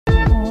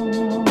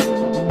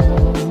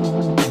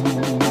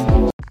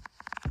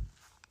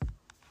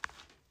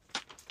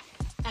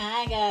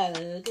got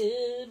a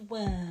good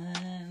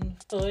one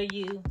for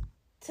you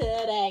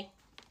today.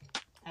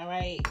 All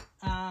right.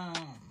 I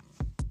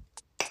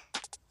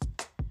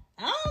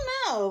don't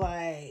know.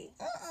 Like,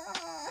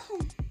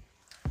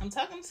 I'm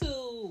talking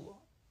to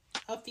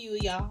a few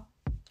of y'all,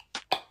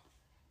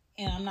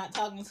 and I'm not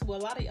talking to a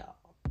lot of y'all.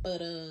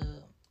 But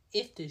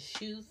if the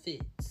shoe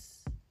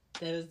fits,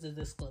 that is the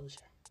disclosure.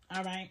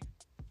 All right.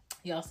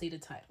 Y'all see the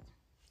title: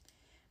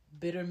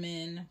 Bitter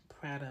Men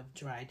Proud of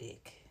Dry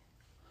Dick.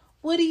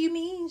 What do you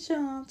mean,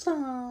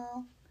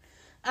 Chantal?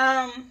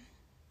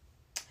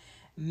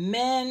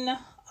 Men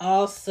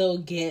also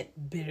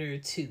get bitter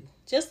too,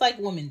 just like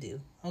women do,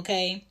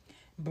 okay?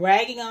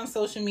 Bragging on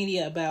social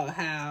media about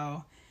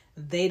how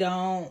they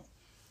don't,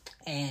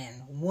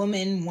 and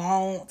women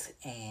won't,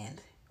 and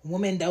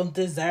women don't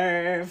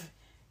deserve.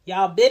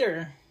 Y'all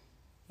bitter.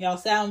 Y'all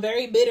sound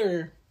very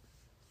bitter.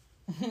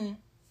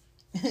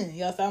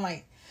 Y'all sound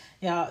like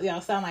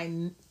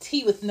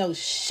tea with no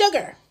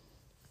sugar.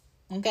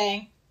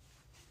 Okay?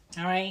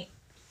 All right?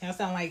 Y'all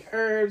sound like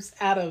herbs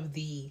out of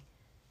the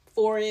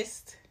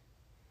forest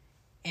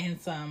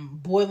and some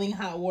boiling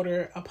hot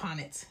water upon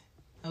it.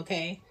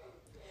 Okay?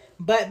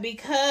 But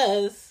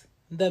because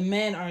the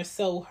men are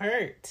so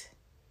hurt,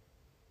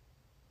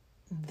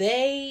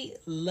 they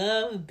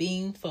love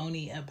being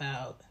phony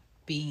about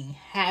being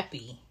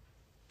happy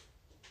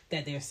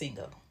that they're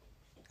single.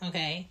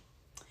 Okay?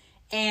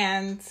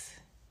 And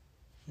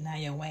now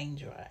you're wang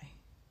dry.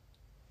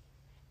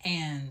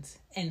 And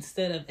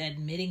instead of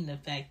admitting the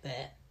fact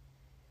that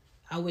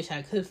I wish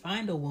I could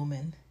find a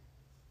woman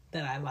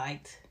that I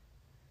liked,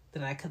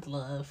 that I could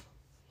love,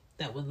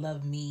 that would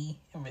love me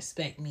and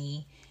respect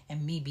me,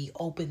 and me be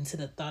open to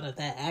the thought of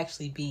that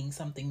actually being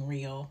something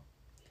real,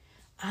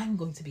 I'm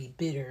going to be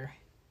bitter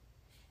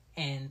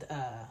and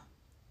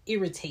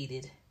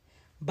irritated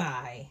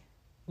by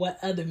what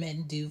other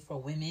men do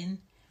for women,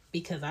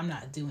 because I'm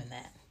not doing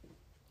that.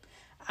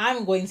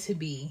 I'm going to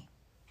be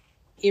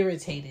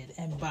irritated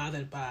and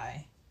bothered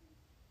by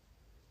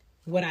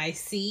what I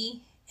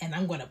see, and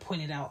I'm going to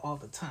point it out all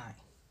the time,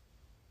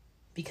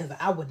 because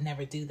I would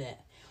never do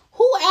that.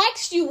 Who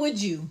asked you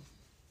would you?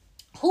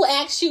 Who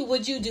asked you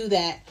would you do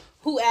that?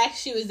 Who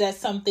asked you is that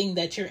something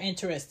that you're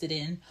interested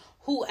in?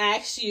 Who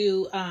asked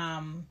you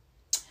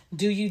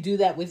do you do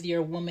that with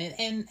your woman?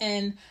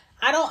 And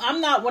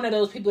I'm not one of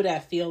those people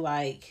that feel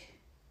like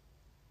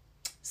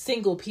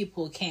single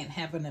people can't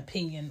have an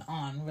opinion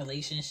on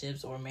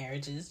relationships or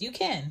marriages. You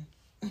can.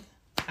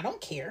 I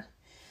don't care.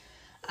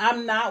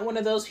 I'm not one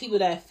of those people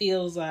that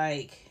feels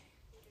like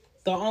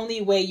the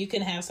only way you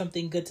can have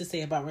something good to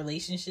say about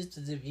relationships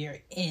is if you're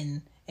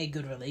in a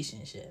good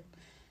relationship.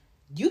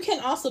 You can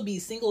also be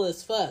single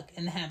as fuck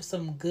and have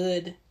some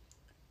good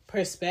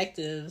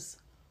perspectives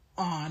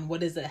on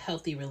what is a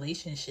healthy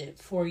relationship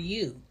for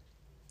you.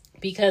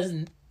 Because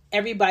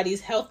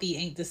everybody's healthy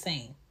ain't the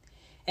same.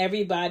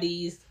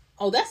 Everybody's,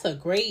 that's a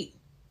great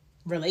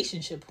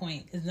relationship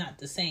point, is not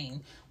the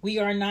same. We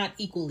are not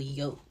equally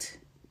yoked.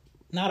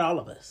 Not all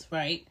of us,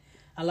 right?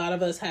 A lot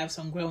of us have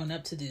some growing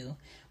up to do.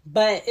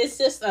 But it's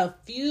just a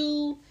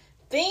few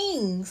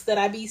things that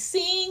I be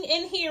seeing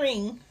and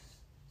hearing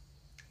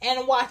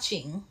and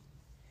watching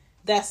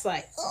that's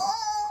like,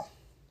 oh,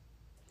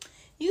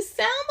 you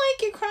sound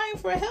like you're crying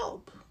for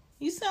help.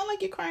 You sound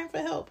like you're crying for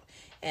help.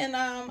 And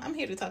I'm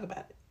here to talk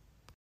about it.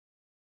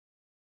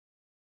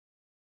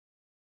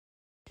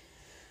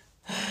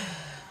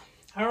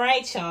 All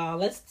right, y'all.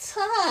 Let's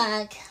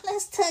talk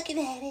it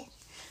at it.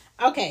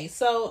 Okay,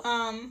 so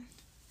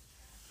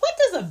what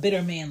does a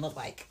bitter man look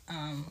like?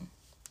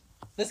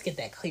 Let's get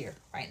that clear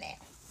right now.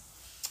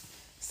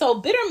 So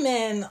bitter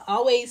men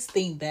always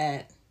think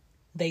that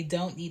they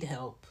don't need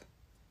help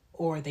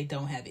or they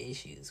don't have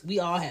issues. We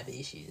all have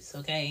issues,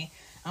 okay?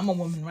 I'm a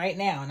woman right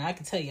now, and I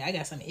can tell you I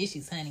got some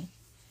issues, honey.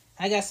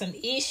 I got some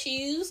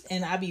issues,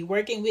 and I be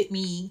working with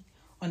me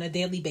on a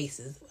daily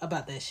basis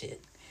about that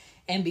shit.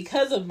 And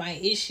because of my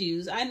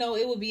issues, I know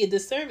it would be a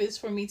disservice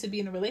for me to be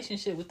in a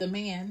relationship with a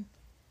man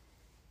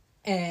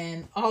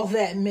and all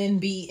that men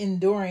be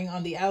enduring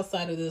on the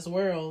outside of this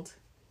world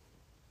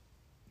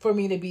for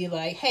me to be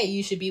like, hey,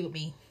 you should be with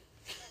me.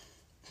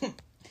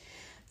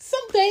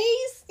 Some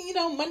days,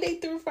 Monday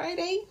through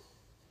Friday,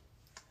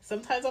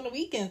 sometimes on the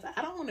weekends,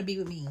 I don't want to be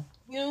with me.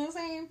 You know what I'm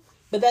saying?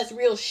 But that's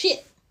real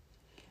shit.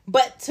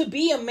 But to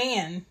be a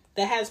man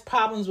that has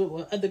problems with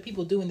what other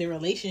people do in their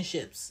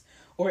relationships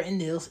or in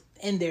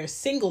their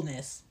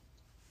singleness,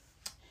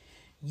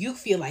 you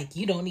feel like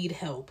you don't need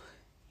help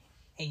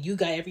and you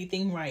got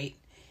everything right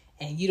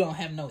and you don't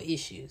have no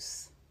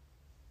issues.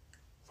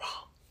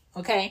 Wrong.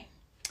 Okay?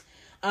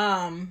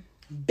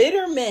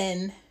 Bitter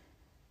men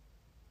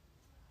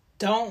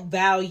don't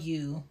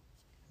value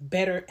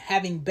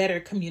having better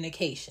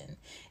communication.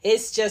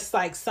 It's just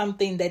like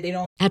something that they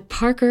don't. At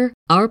Parker,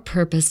 our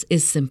purpose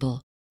is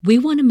simple. We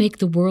want to make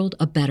the world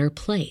a better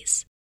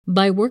place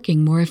by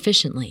working more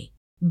efficiently,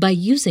 by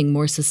using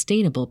more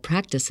sustainable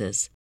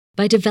practices,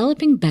 by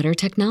developing better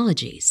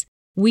technologies.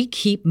 We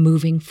keep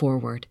moving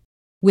forward.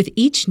 With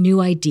each new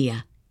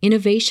idea,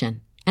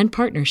 innovation, and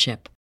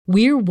partnership,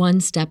 we're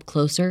one step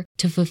closer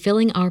to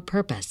fulfilling our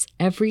purpose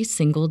every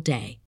single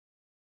day.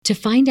 To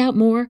find out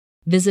more,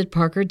 visit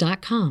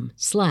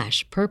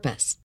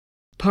parker.com/purpose.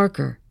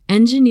 Parker,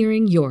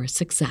 engineering your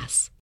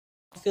success.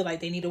 Feel like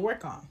they need to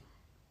work on.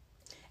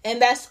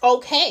 And that's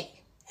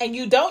okay. And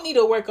you don't need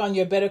to work on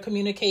your better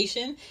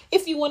communication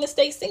if you want to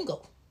stay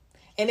single.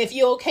 And if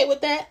you're okay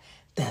with that,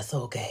 that's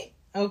okay.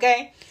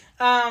 Okay?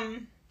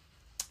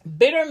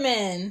 Bitter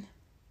men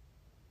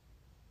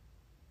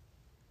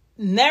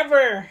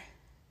never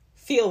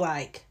feel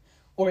like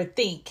or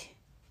think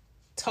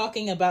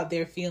talking about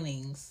their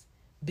feelings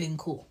been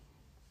cool.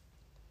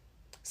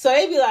 So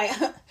they be like,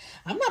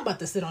 I'm not about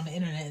to sit on the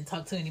internet and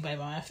talk to anybody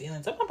about my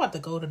feelings. I'm not about to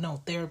go to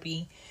no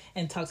therapy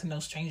and talk to no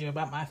stranger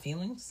about my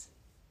feelings.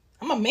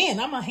 I'm a man.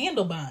 I'm a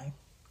handle bind.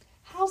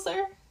 How,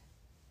 sir?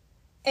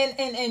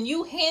 And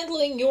you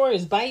handling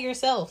yours by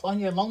yourself on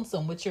your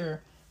lonesome with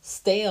your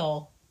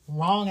stale,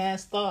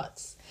 wrong-ass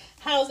thoughts.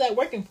 How's that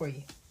working for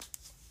you?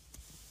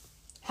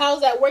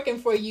 How's that working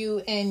for you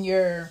and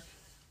your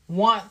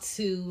want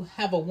to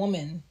have a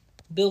woman,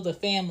 build a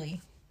family,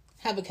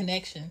 have a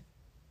connection,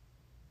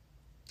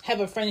 have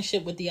a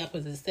friendship with the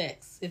opposite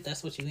sex, if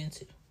that's what you're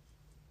into?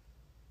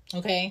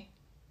 Okay?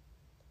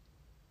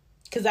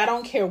 Because I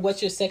don't care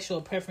what your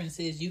sexual preference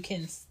is, you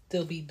can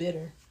still be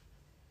bitter.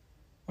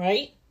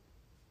 Right?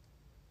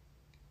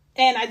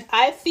 And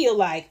I feel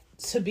like,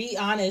 to be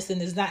honest, and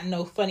it's not in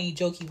no funny,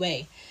 jokey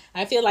way,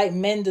 I feel like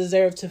men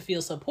deserve to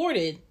feel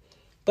supported,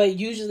 but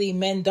usually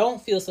men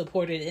don't feel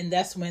supported, and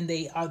that's when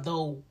they are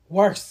the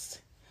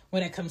worst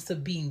when it comes to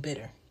being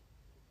bitter.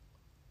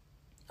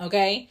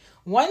 Okay?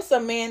 Once a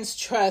man's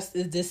trust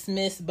is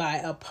dismissed by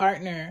a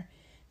partner,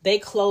 they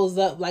close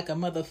up like a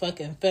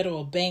motherfucking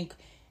federal bank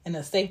in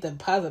a safe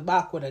deposit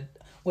box with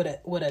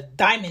a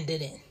diamond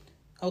in it.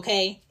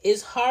 Okay?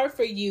 It's hard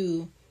for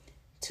you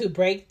to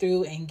break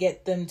through and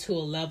get them to a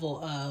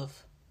level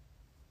of,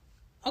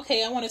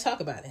 okay, I want to talk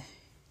about it.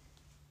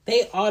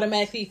 They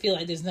automatically feel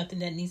like there's nothing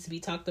that needs to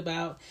be talked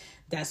about.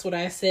 That's what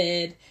I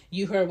said.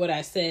 You heard what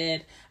I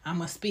said. I'm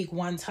going to speak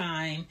one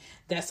time.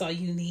 That's all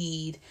you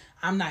need.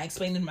 I'm not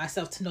explaining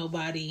myself to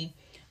nobody.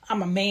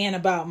 I'm a man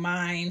about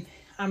mine.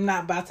 I'm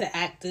not about to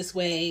act this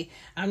way.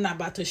 I'm not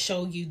about to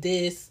show you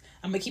this.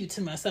 I'm going to keep it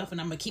to myself and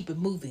I'm going to keep it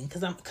moving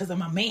because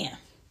I'm a man.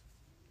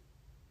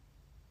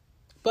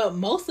 But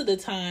most of the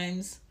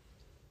times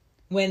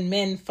when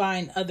men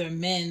find other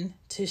men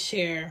to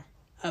share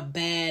a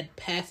bad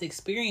past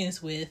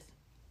experience with,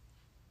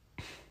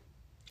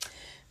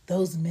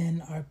 those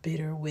men are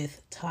bitter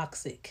with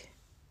toxic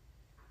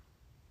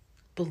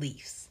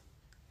beliefs.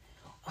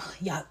 Oh,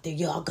 y'all, there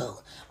y'all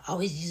go.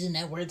 Always using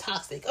that word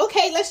toxic.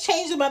 Okay, let's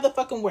change the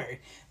motherfucking word.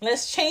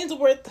 Let's change the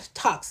word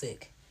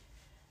toxic.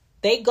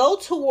 They go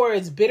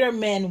towards bitter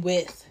men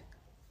with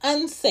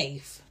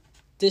unsafe,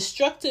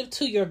 destructive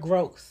to your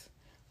growth,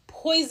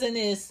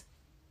 poisonous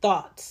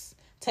thoughts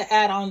to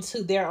add on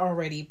to their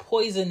already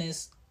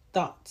poisonous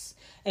thoughts.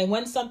 And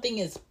when something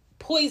is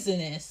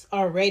poisonous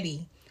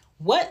already,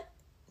 what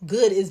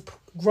good is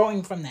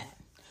growing from that?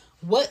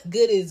 What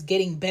good is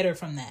getting better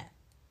from that?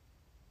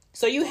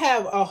 So you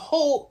have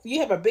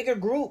a bigger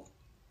group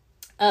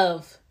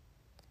of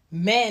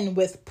men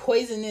with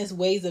poisonous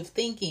ways of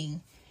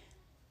thinking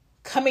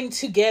coming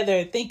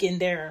together thinking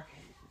they're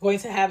going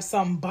to have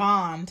some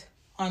bond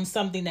on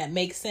something that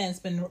makes sense,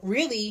 but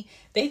really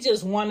they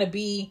just want to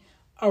be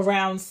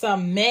around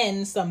some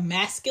men, some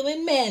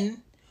masculine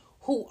men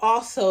who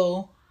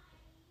also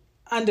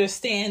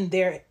understand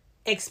their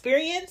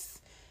experience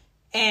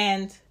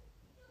and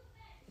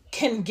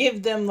can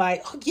give them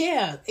like, oh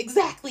yeah,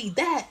 exactly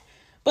that.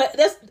 But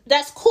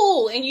that's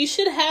cool and you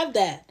should have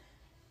that.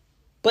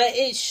 But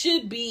it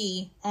should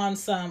be on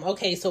some,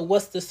 okay, so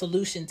what's the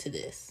solution to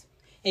this?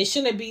 It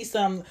shouldn't be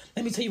some,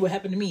 let me tell you what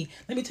happened to me.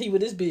 Let me tell you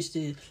what this bitch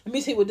did. Let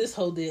me tell you what this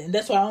hoe did. And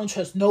that's why I don't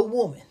trust no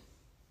woman.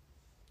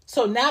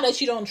 So now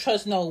that you don't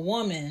trust no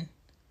woman,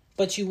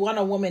 but you want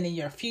a woman in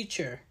your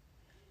future,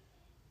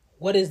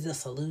 what is the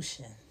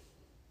solution?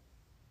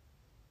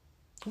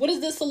 What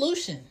is the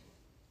solution?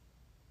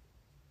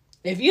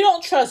 If you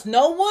don't trust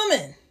no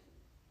woman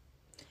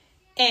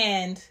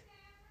and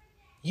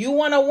you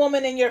want a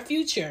woman in your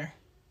future,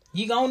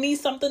 you're going to need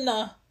something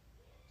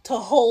to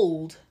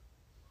hold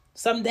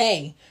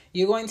someday.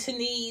 You're going to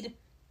need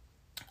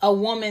a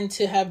woman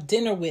to have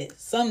dinner with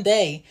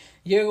someday.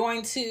 You're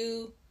going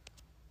to,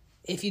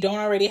 if you don't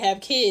already have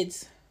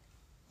kids,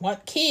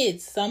 want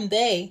kids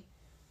someday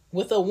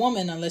with a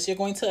woman, unless you're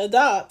going to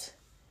adopt.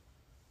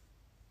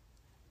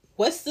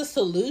 What's the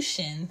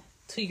solution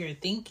to your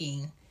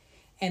thinking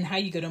and how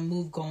you're going to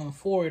move going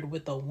forward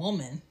with a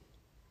woman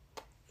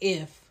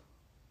if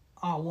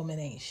all women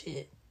ain't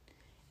shit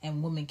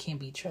and women can't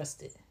be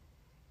trusted?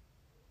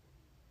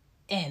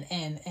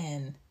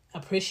 And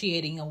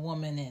appreciating a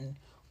woman and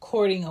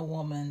courting a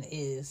woman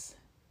is,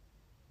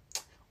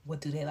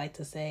 what do they like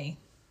to say?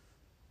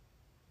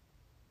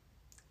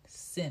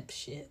 Simp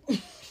shit.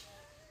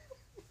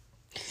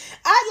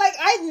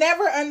 I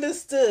never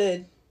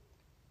understood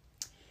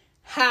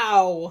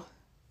how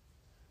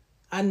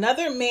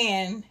another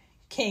man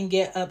can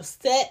get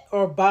upset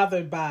or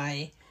bothered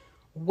by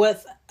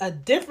what a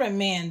different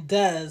man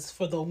does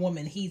for the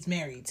woman he's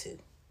married to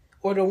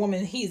or the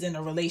woman he's in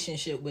a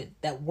relationship with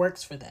that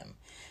works for them.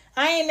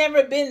 I ain't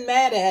never been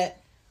mad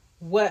at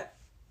what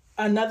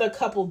another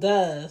couple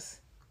does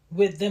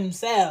with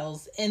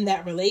themselves in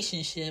that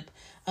relationship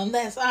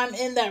unless I'm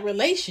in that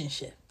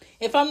relationship.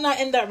 If I'm not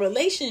in that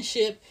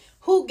relationship,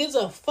 who gives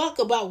a fuck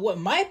about what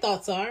my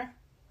thoughts are?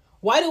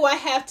 Why do I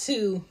have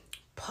to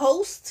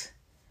post,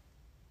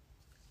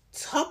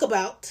 talk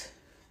about,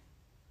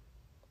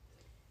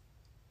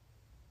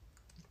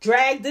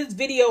 drag this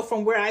video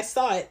from where I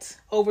saw it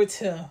over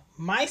to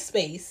my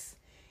space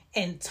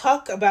and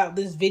talk about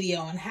this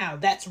video and how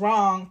that's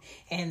wrong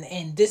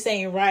and this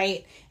ain't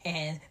right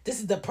and this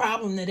is the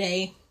problem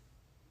today,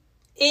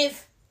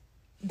 if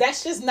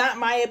that's just not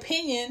my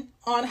opinion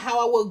on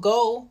how I would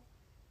go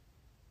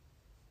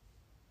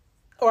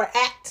or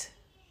act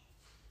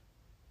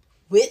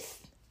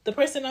with the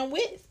person I'm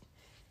with.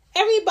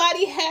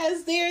 Everybody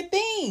has their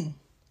thing.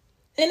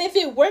 And if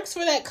it works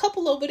for that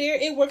couple over there,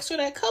 it works for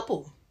that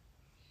couple.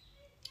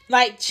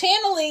 Like,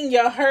 channeling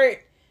your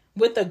hurt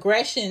with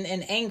aggression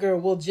and anger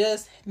will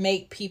just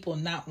make people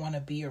not want to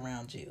be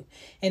around you.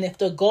 And if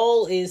the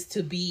goal is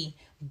to be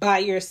by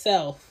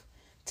yourself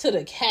to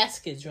the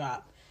casket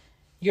drop,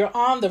 you're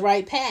on the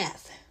right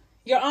path.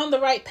 You're on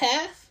the right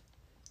path.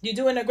 You're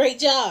doing a great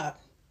job.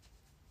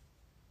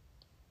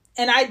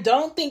 And I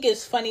don't think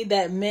it's funny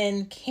that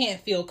men can't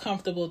feel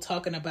comfortable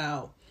talking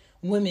about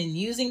women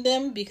using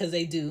them, because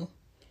they do.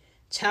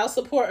 Child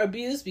support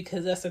abuse,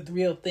 because that's a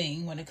real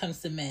thing when it comes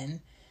to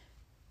men.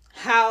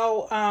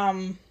 How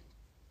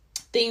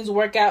things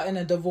work out in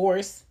a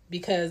divorce,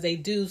 because they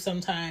do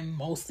sometimes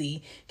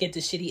mostly get the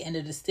shitty end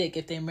of the stick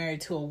if they're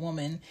married to a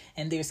woman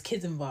and there's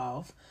kids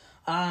involved.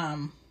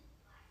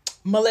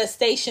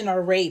 Molestation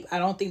or rape, I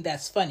don't think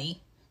that's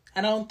funny.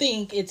 I don't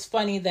think it's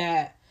funny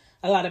that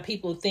a lot of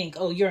people think,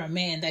 oh, you're a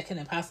man, that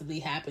couldn't possibly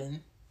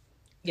happen.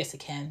 Yes, it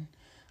can.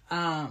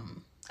 I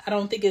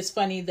don't think it's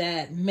funny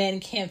that men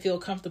can't feel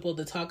comfortable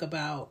to talk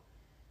about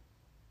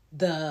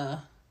the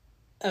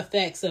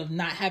effects of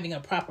not having a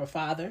proper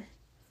father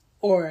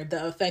or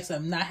the effects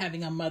of not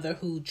having a mother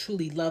who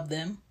truly loved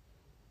them.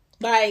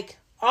 Like,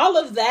 all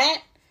of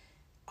that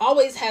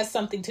always has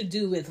something to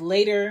do with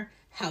later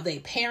how they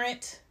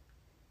parent,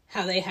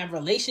 how they have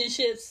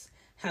relationships,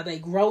 how they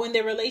grow in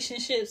their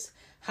relationships,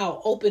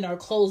 how open or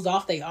closed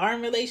off they are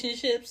in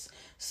relationships.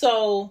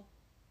 So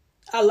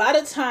a lot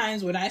of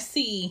times when I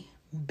see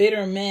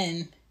bitter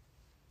men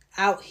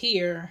out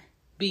here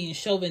being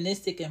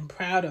chauvinistic and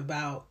proud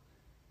about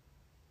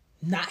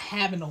not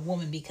having a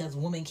woman because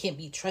women can't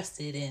be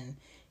trusted and,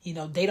 you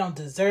know, they don't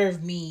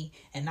deserve me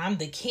and I'm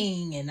the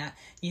king and I,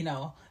 you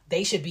know,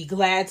 they should be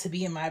glad to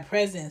be in my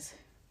presence,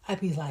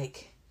 I'd be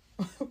like,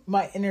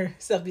 my inner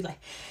self be like,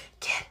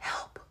 get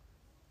help.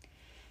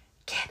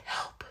 Get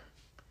help.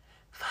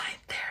 Find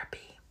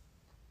therapy.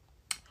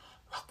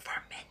 Look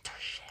for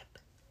mentorship.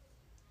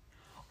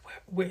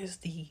 Where's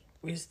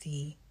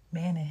the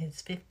man in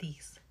his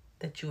 50s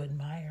that you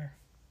admire?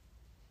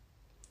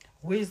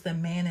 Where's the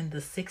man in the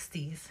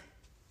 60s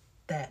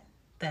that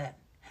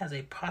has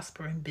a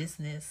prospering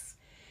business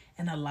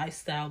and a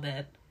lifestyle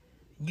that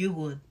you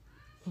would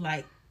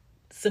like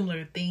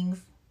similar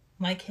things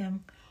like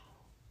him?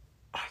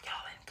 Are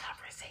y'all in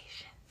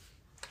conversation?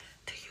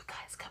 Do you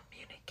guys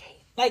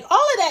communicate? Like, all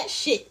of that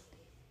shit.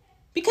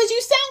 Because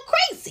you sound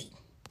crazy.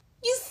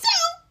 You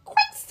sound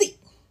crazy.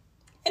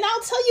 And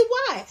I'll tell you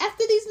why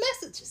after these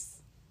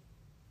messages.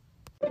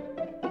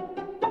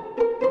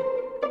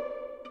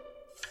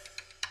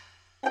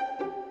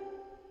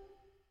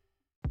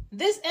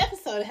 This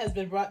episode has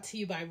been brought to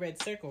you by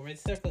Red Circle. Red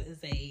Circle is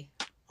a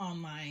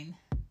online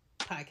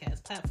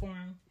podcast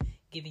platform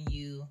giving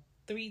you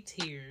 3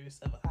 tiers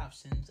of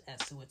options as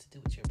to what to do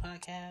with your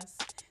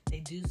podcast. They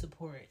do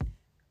support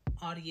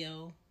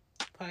audio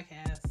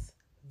podcasts,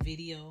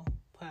 video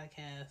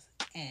podcasts,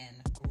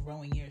 and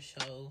growing your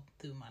show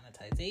through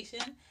monetization.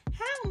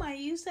 How might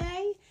you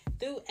say?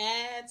 Through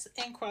ads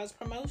and cross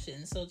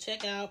promotion. So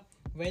check out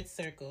Red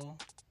Circle.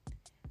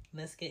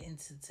 Let's get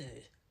into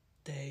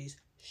today's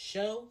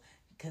show,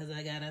 because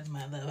I got a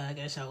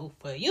motherfucker show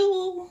for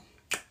you.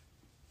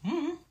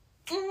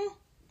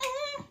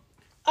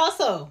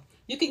 Also,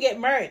 you can get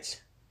merch.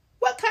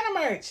 What kind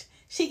of merch?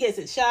 She Gets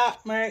It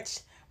Shop merch,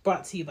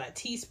 brought to you by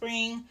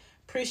Teespring.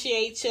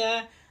 Appreciate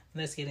ya.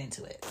 Let's get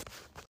into it.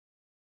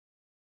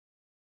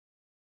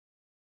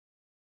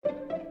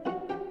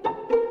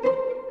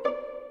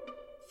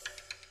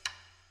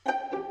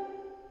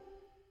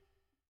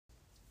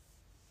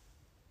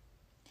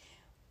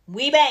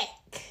 We back.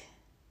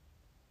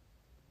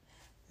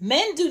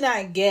 Men do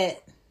not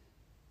get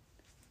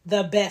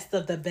the best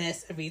of the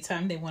best every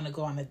time they want to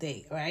go on a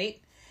date, right?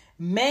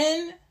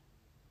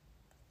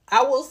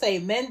 I will say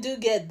men do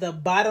get the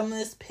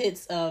bottomless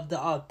pits of the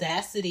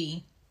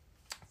audacity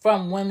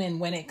from women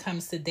when it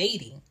comes to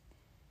dating.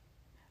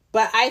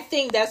 But I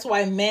think that's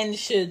why men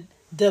should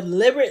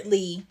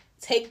deliberately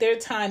take their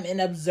time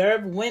and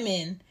observe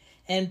women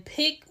and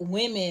pick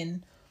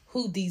women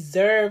who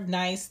deserve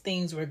nice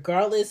things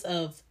regardless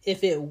of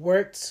if it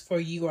works for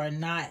you or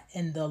not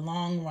in the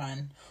long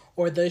run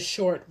or the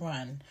short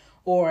run,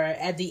 or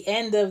at the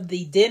end of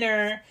the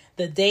dinner,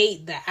 the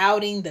date, the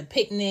outing, the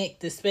picnic,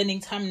 the spending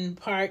time in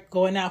the park,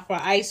 going out for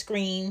ice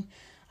cream.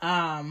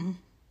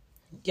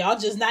 Y'all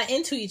just not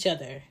into each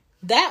other.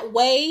 That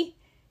way,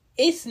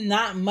 it's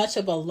not much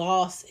of a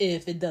loss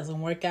if it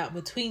doesn't work out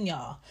between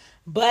y'all.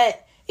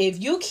 But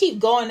if you keep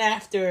going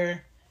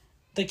after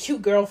the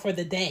cute girl for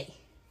the day,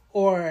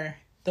 or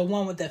the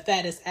one with the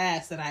fattest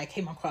ass that I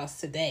came across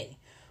today,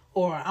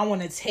 or I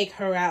want to take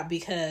her out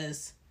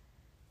because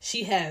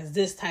she has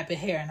this type of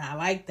hair and I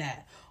like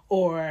that,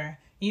 or,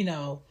 you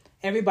know,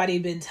 everybody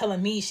been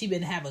telling me she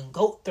been having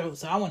goat throat,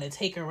 so I want to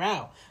take her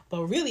out.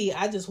 But really,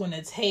 I just want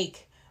to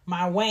take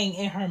my wang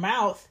in her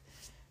mouth.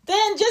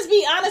 Then just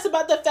be honest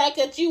about the fact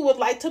that you would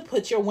like to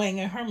put your wang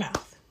in her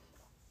mouth.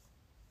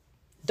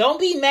 Don't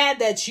be mad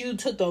that you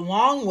took the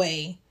long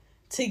way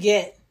to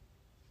get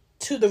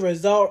to the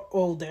result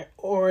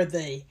or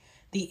the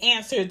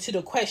answer to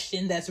the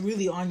question that's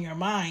really on your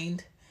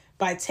mind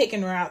by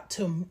taking her out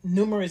to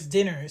numerous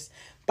dinners,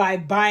 by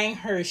buying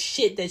her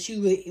shit that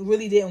you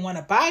really didn't want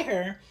to buy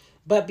her,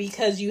 but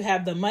because you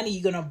have the money,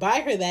 you're going to buy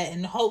her that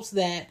in hopes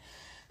that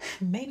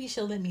maybe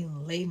she'll let me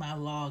lay my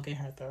log in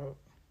her throat.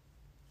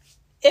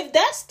 If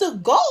that's the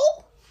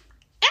goal,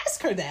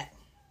 ask her that.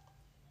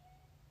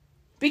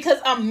 Because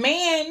a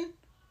man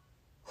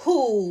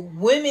who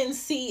women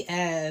see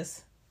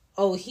as,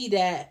 oh, he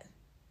that,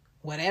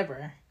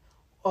 whatever,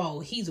 oh,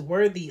 he's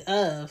worthy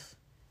of,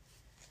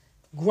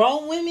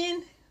 grown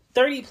women,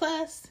 30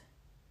 plus,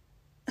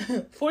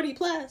 40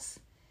 plus,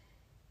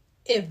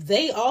 if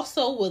they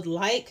also would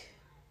like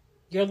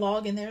your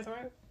log in their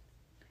throat,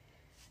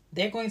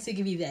 they're going to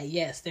give you that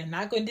yes. They're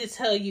not going to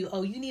tell you,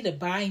 oh, you need to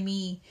buy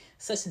me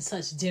such and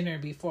such dinner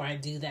before I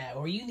do that.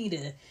 Or you need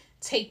to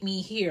take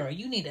me here. Or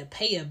you need to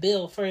pay a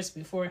bill first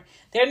before.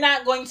 They're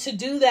not going to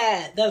do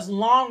that. That's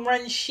long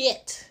run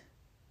shit.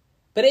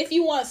 But if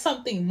you want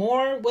something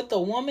more with a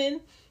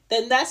woman,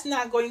 then that's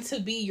not going to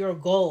be your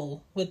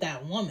goal with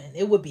that woman.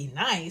 It would be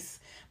nice,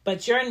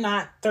 but you're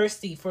not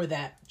thirsty for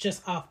that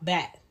just off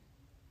bat.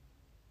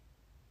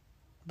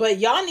 But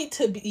y'all need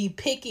to be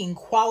picking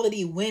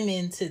quality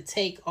women to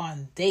take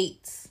on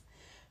dates.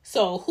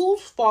 So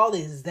whose fault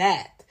is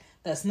that?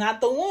 That's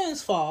not the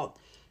woman's fault.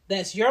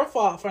 That's your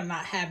fault for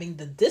not having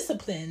the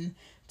discipline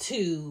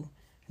to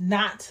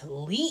not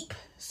leap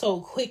so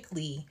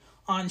quickly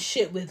on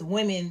shit with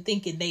women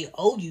thinking they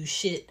owe you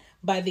shit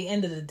by the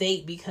end of the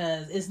date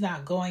because it's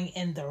not going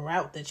in the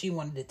route that you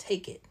wanted to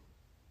take it.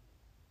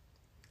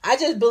 I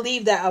just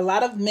believe that a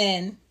lot of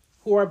men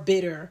who are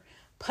bitter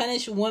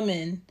punish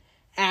women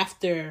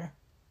after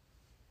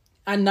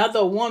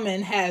another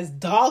woman has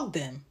dogged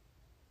them.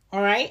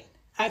 All right?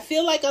 I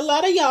feel like a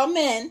lot of y'all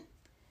men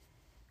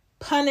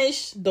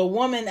punish the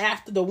woman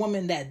after the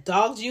woman that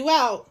dogged you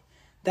out.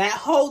 That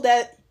hoe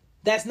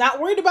that's not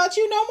worried about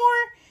you no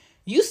more.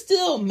 You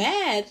still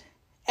mad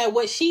at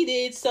what she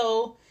did.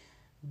 So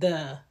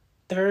the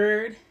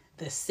third,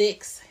 the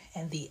sixth,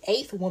 and the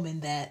eighth woman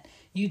that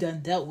you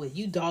done dealt with,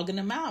 you dogging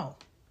them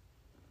out.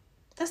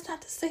 That's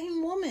not the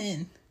same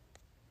woman.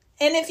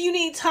 And if you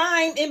need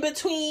time in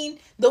between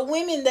the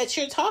women that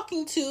you're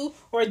talking to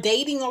or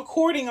dating or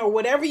courting or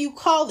whatever you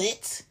call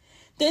it,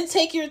 then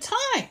take your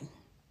time.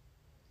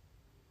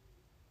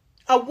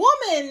 A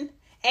woman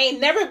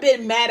ain't never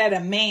been mad at a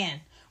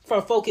man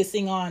for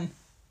focusing on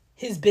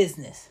his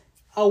business.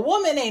 A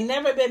woman ain't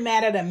never been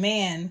mad at a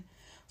man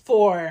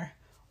for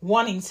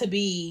wanting to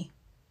be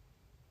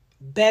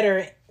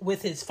better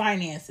with his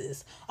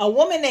finances. A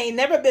woman ain't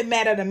never been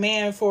mad at a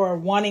man for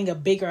wanting a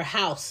bigger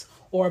house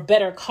or a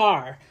better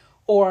car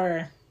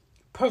or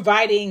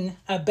providing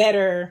a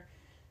better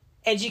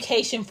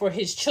education for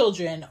his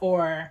children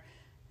or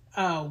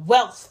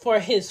wealth for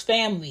his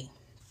family.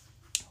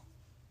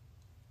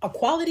 A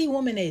quality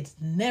woman is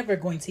never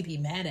going to be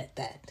mad at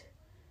that.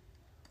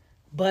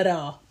 But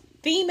a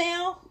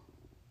female,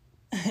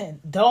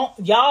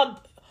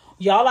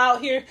 y'all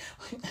out here,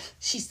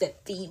 she said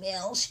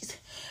female.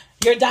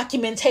 Your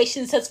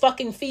documentation says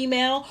fucking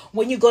female.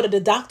 When you go to the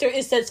doctor,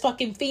 it says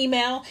fucking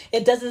female.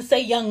 It doesn't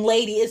say young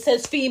lady. It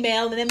says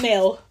female and then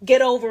male.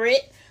 Get over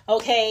it,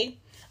 okay?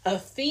 A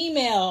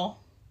female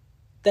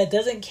that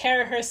doesn't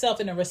carry herself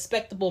in a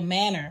respectable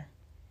manner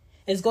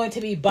is going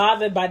to be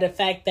bothered by the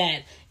fact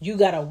that you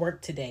got to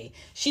work today.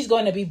 She's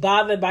going to be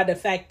bothered by the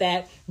fact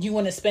that you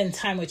want to spend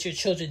time with your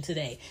children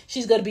today.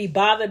 She's going to be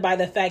bothered by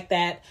the fact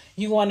that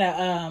you want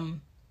to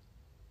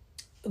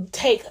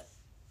take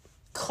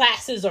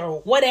classes or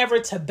whatever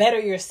to better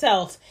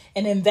yourself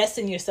and invest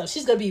in yourself.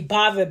 She's going to be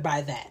bothered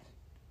by that.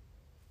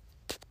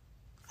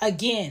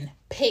 Again,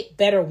 pick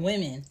better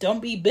women.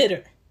 Don't be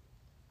bitter.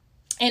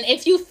 And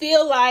if you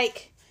feel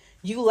like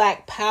you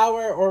lack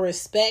power or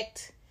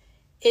respect,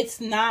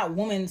 it's not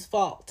woman's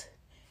fault.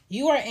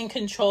 You are in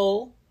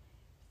control.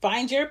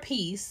 Find your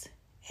peace.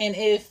 And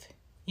if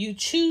you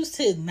choose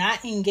to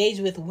not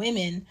engage with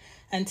women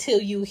until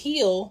you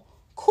heal,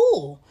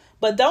 cool.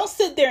 But don't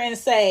sit there and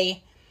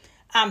say,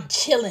 I'm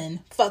chilling.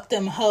 Fuck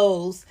them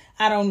hoes.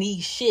 I don't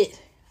need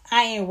shit.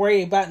 I ain't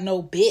worried about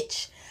no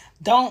bitch.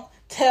 Don't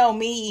tell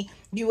me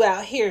you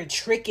out here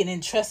tricking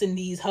and trusting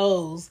these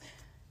hoes.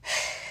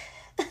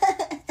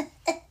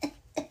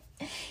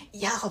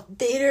 Y'all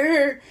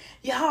bitter.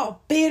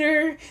 Y'all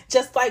bitter.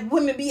 Just like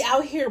women be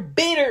out here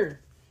bitter.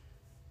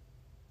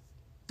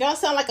 Y'all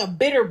sound like a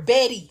bitter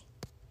Betty.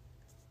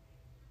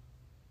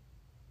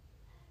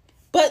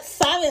 But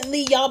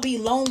silently, y'all be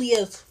lonely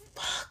as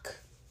fuck.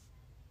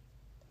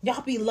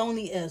 Y'all be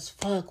lonely as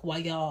fuck while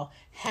y'all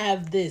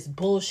have this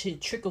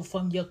bullshit trickle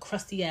from your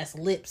crusty ass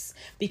lips.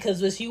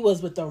 Because if you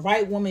was with the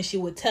right woman, she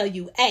would tell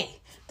you, hey,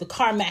 the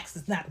CarMax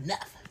is not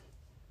enough.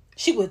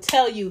 She would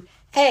tell you,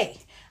 hey,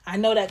 I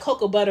know that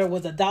cocoa butter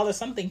was $1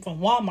 something from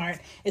Walmart.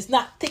 It's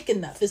not thick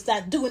enough. It's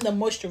not doing the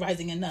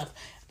moisturizing enough.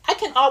 I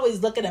can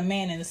always look at a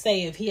man and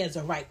say if he has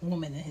the right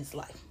woman in his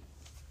life.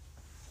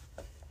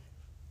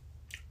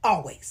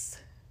 Always.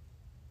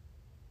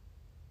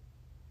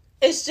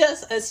 It's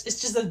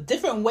just a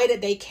different way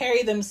that they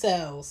carry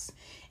themselves.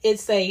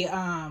 It's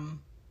even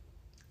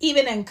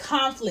in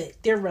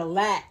conflict, they're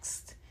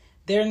relaxed.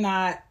 They're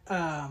not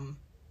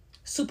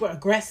super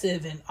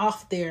aggressive and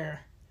off their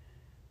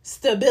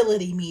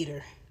stability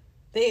meter.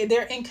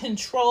 They're in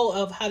control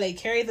of how they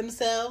carry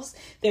themselves.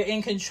 They're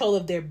in control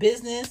of their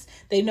business.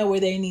 They know where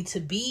they need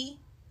to be.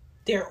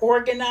 They're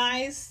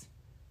organized.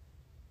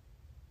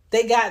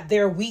 They got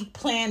their week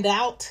planned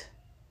out.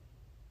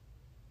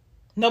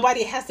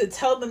 Nobody has to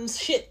tell them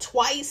shit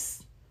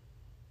twice.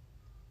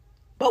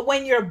 But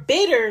when you're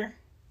bitter,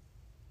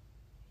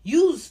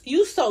 you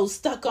so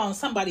stuck on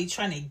somebody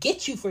trying to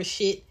get you for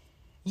shit,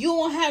 you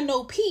won't have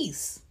no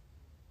peace.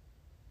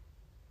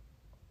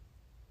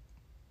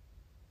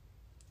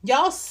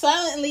 Y'all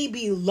silently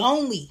be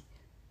lonely.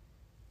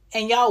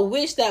 And y'all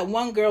wish that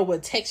one girl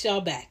would text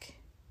y'all back.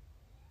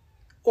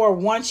 Or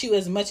want you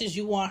as much as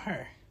you want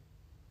her.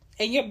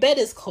 And your bed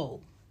is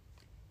cold.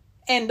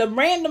 And the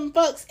random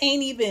fucks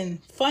ain't even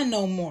fun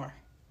no more.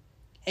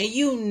 And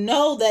you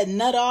know that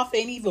nut off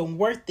ain't even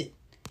worth it.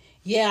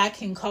 Yeah, I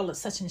can call it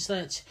such and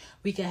such.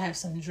 We can have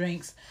some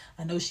drinks.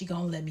 I know she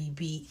gonna let me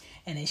beat.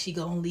 And then she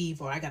gonna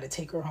leave or I gotta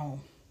take her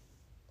home.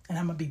 And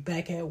I'm gonna be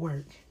back at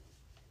work.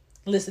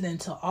 Listening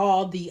to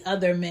all the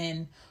other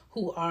men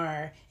who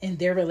are in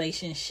their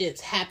relationships,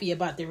 happy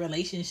about their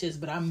relationships,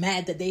 but I'm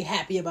mad that they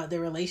happy about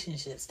their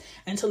relationships.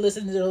 And to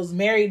listen to those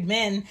married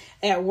men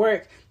at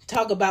work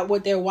talk about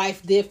what their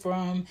wife did for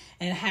them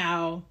and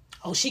how,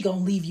 oh, she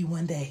gonna leave you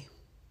one day.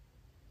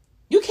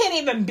 You can't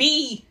even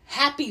be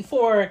happy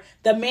for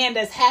the man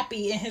that's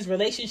happy in his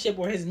relationship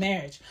or his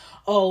marriage.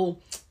 Oh,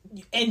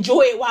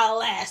 enjoy it while it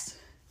lasts.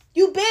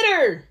 You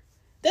bitter.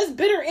 That's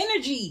bitter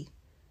energy.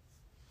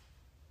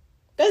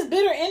 That's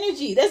bitter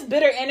energy. That's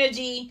bitter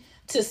energy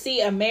to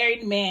see a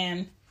married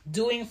man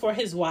doing for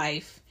his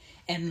wife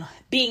and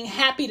being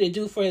happy to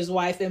do for his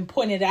wife and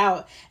point it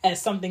out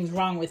as something's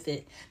wrong with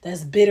it.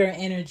 That's bitter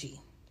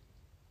energy.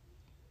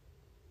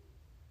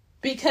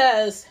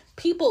 Because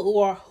people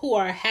who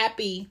are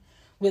happy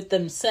with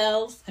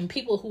themselves and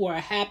people who are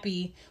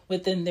happy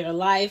within their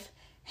life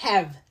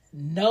have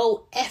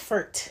no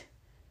effort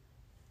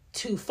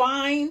to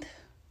find,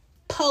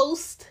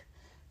 post,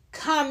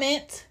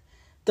 comment,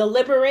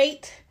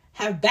 deliberate,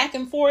 have back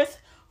and forth,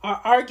 or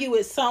argue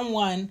with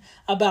someone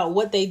about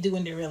what they do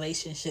in their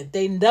relationship.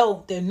 They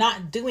know they're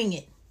not doing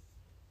it.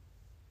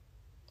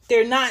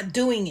 They're not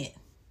doing it.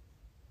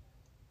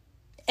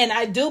 And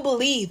I do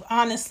believe,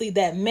 honestly,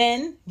 that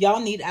men,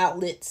 y'all need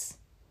outlets.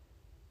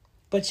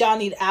 But y'all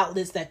need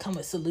outlets that come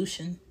with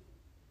solution.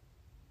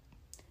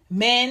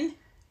 Men,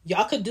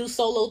 y'all could do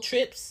solo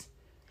trips.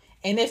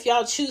 And if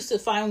y'all choose to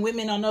find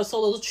women on those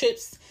solo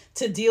trips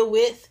to deal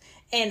with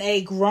in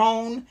a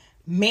grown,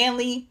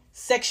 manly,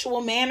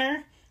 sexual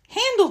manner,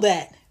 handle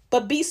that.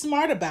 But be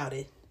smart about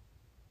it.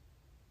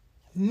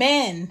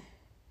 Men,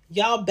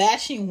 y'all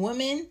bashing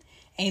women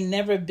ain't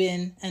never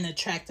been an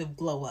attractive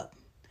glow up.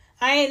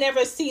 I ain't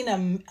never seen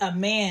a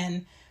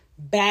man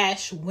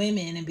bash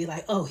women and be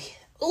like, oh,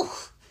 yeah, ooh,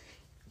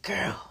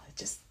 girl, it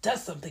just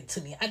does something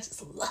to me. I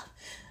just love.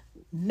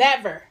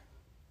 Never.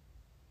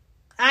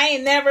 I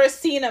ain't never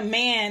seen a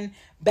man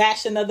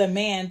bash another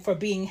man for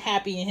being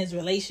happy in his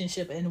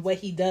relationship and what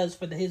he does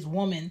for his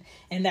woman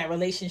in that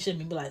relationship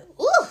and be like,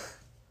 ooh,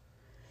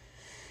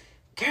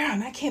 girl,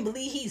 and I can't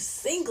believe he's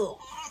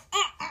single.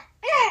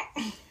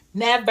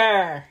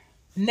 Never.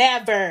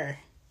 Never.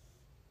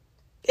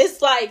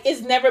 It's like,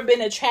 it's never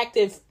been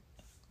attractive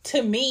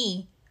to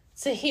me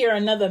to hear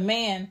another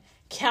man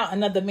count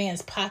another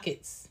man's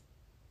pockets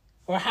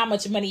or how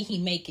much money he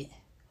making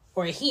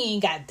or he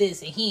ain't got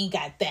this and he ain't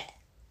got that.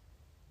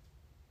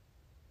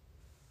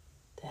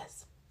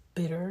 That's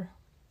bitter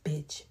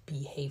bitch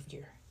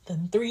behavior.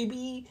 Them three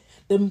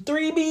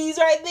B's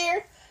right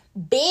there.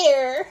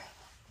 Bitter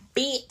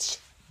bitch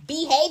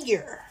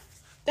behavior.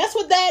 That's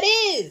what that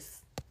is.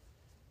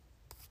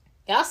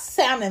 Y'all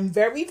sounding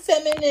very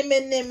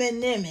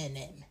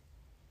feminine.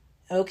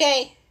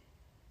 Okay?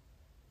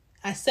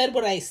 I said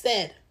what I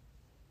said.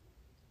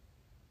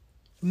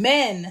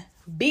 Men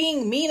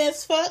being mean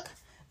as fuck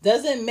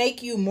doesn't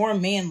make you more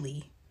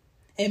manly.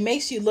 It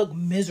makes you look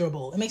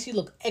miserable. It makes you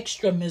look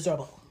extra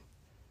miserable.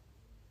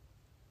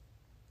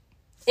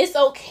 It's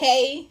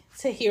okay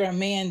to hear a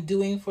man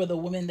doing for the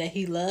woman that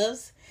he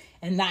loves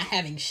and not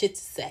having shit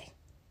to say.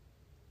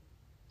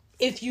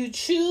 If you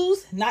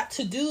choose not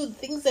to do the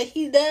things that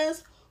he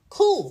does,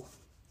 cool.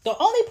 The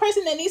only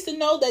person that needs to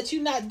know that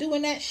you're not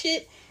doing that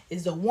shit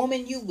is the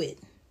woman you with.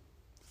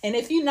 And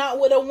if you're not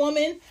with a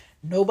woman,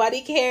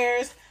 nobody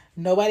cares.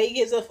 Nobody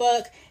gives a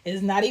fuck.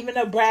 It's not even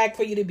a brag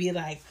for you to be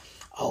like,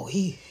 oh,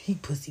 he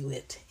pussy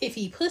whipped. If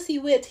he pussy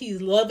whipped,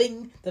 he's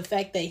loving the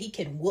fact that he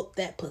can whoop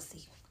that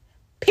pussy.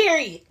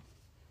 Period.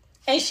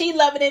 And she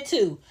loving it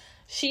too.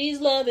 She's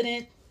loving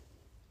it.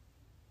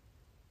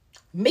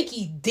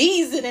 Mickey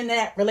D's in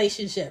that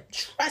relationship.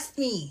 Trust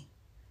me.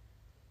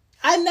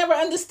 I never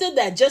understood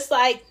that. Just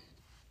like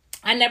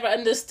I never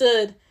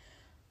understood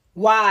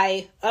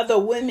why other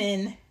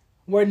women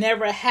were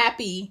never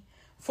happy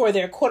for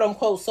their quote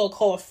unquote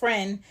so-called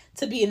friend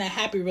to be in a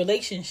happy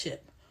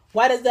relationship.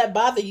 Why does that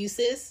bother you,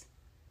 sis?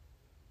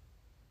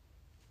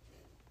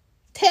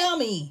 Tell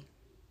me.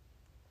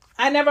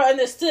 I never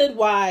understood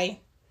why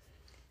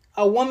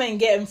a woman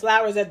getting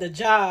flowers at the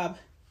job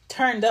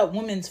turned up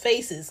women's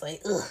faces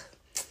like, ugh,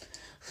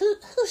 who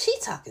she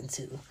talking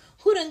to?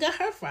 Who done got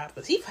her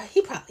flowers? He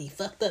probably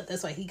fucked up.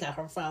 That's why he got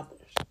her flowers.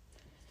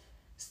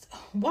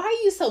 Why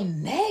are you so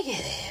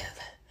negative?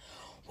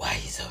 Why are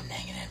you so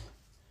negative?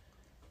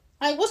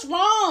 Like, what's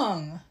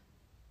wrong?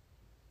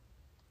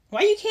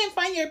 Why you can't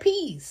find your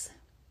peace?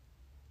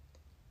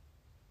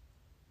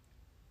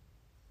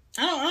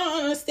 I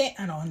don't understand.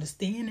 I don't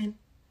understand it.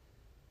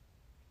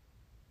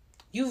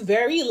 You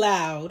very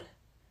loud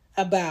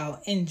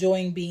about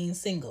enjoying being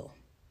single.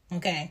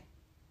 Okay?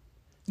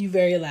 You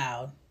very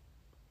loud.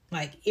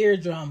 Like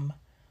eardrum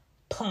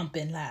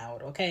pumping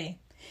loud, okay?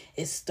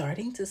 It's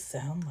starting to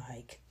sound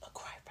like a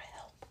cry for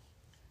help.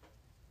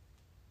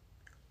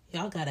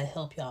 Y'all gotta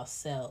help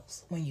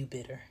yourselves when you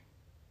bitter.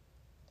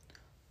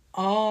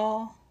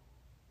 All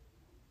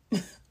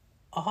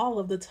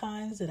of the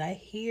times that I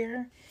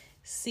hear,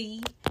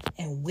 see,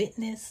 and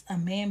witness a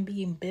man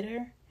being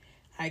bitter,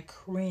 I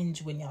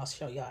cringe when y'all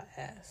show y'all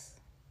ass.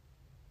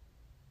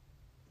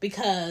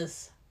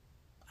 Because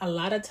a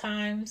lot of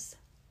times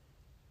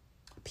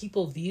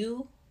people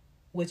view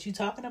what you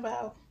talking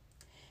about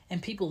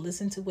and people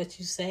listen to what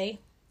you say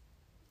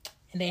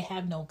and they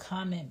have no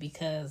comment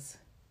because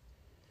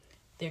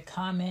their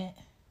comment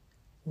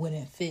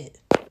wouldn't fit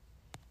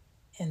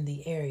in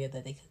the area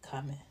that they could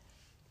comment.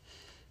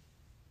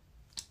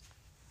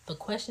 The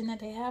question that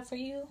they have for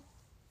you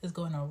is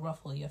going to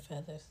ruffle your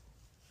feathers.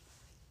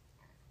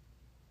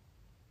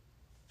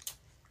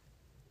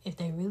 If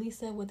they really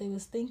said what they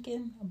was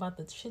thinking about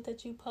the shit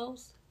that you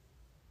post,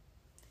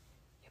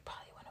 you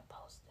probably wouldn't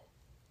post it.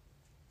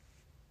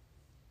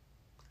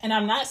 And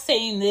I'm not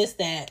saying this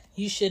that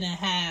you shouldn't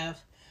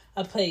have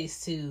a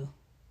place to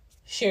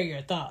share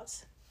your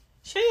thoughts.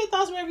 Share your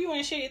thoughts wherever you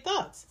want to share your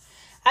thoughts.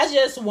 I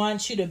just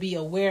want you to be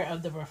aware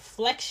of the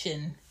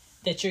reflection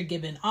that you're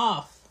giving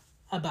off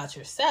about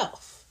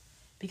yourself.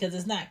 Because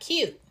it's not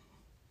cute.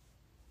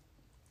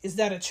 It's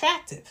not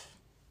attractive.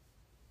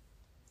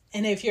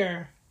 And if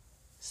you're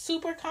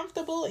super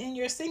comfortable in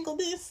your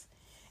singleness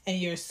and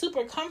you're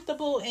super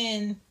comfortable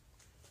in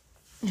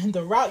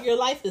the route your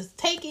life is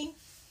taking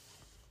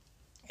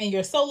and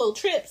your solo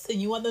trips and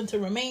you want them to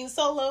remain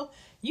solo,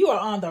 you are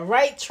on the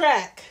right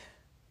track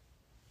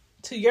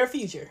to your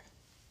future.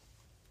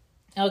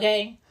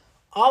 Okay?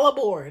 All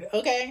aboard,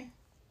 okay?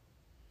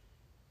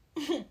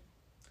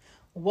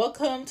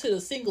 Welcome to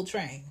the single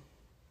train.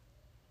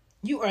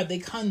 You are the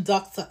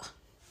conductor.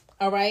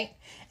 All right?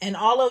 And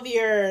all of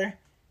your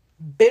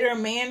bitter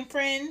man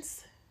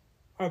friends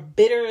or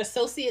bitter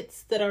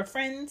associates that are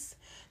friends,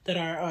 that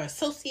are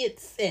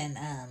associates and,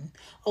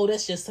 oh,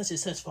 that's just such and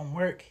such from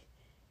work.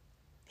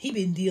 He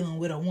been dealing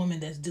with a woman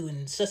that's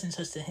doing such and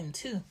such to him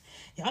too.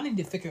 Y'all need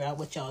to figure out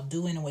what y'all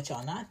doing and what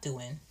y'all not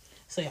doing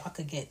so y'all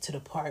could get to the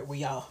part where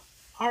y'all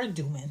are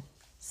doing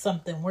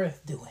something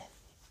worth doing.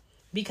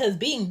 Because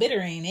being bitter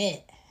ain't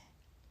it.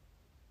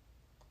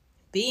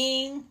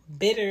 Being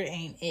bitter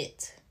ain't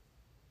it.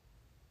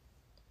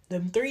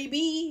 Them 3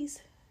 B's,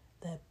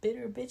 that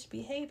bitter bitch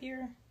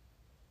behavior.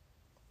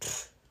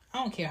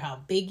 I don't care how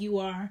big you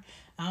are.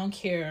 I don't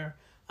care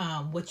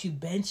what you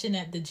benching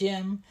at the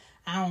gym.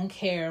 I don't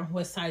care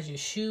what size your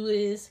shoe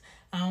is.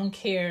 I don't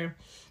care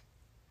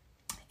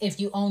if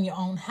you own your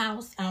own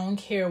house. I don't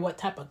care what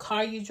type of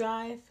car you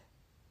drive.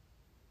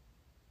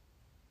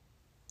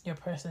 Your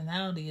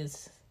personality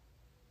is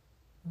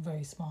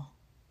very small.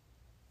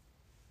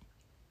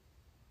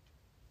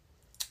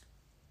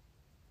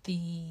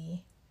 The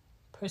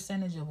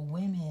percentage of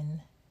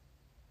women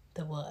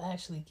that will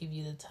actually give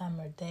you the time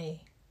of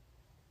day,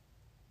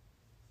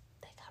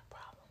 they got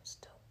problems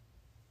too.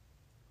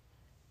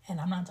 And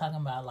I'm not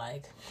talking about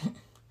like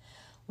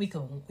we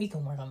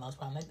can work on those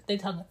problems.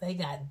 They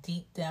got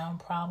deep down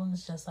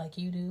problems just like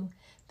you do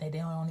that they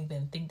don't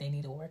even think they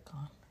need to work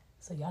on.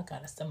 So y'all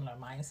got a similar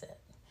mindset.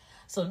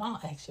 So in all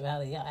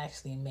actuality, y'all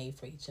actually made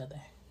for each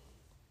other.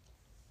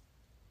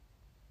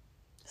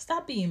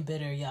 Stop being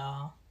bitter,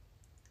 y'all.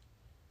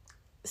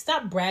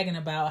 Stop bragging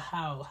about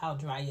how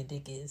dry your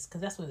dick is, because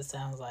that's what it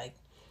sounds like.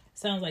 It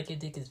sounds like your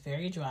dick is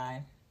very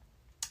dry.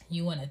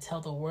 You want to tell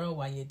the world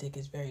why your dick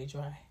is very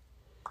dry.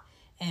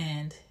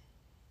 And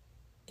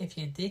if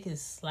your dick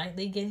is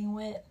slightly getting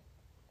wet,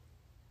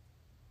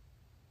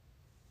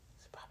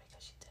 it's probably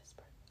because she's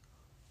desperate.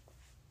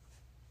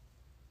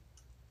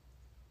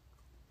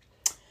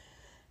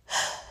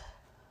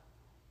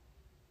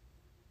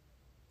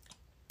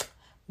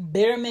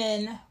 Bitter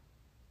men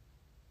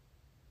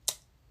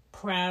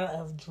proud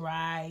of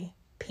dry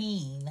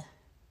peen.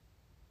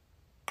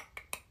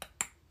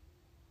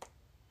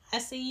 I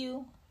see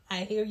you.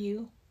 I hear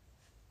you.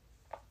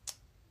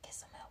 Get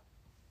some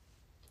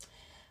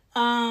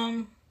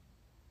help.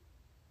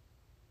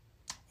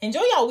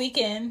 Enjoy y'all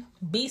weekend.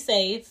 Be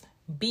safe.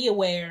 Be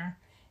aware.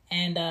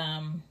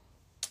 And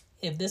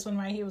if this one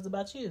right here was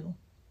about you,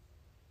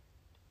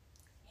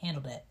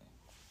 handle that.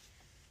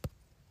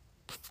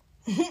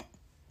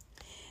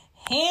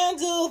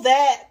 Handle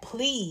that,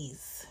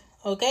 please.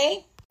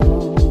 Okay?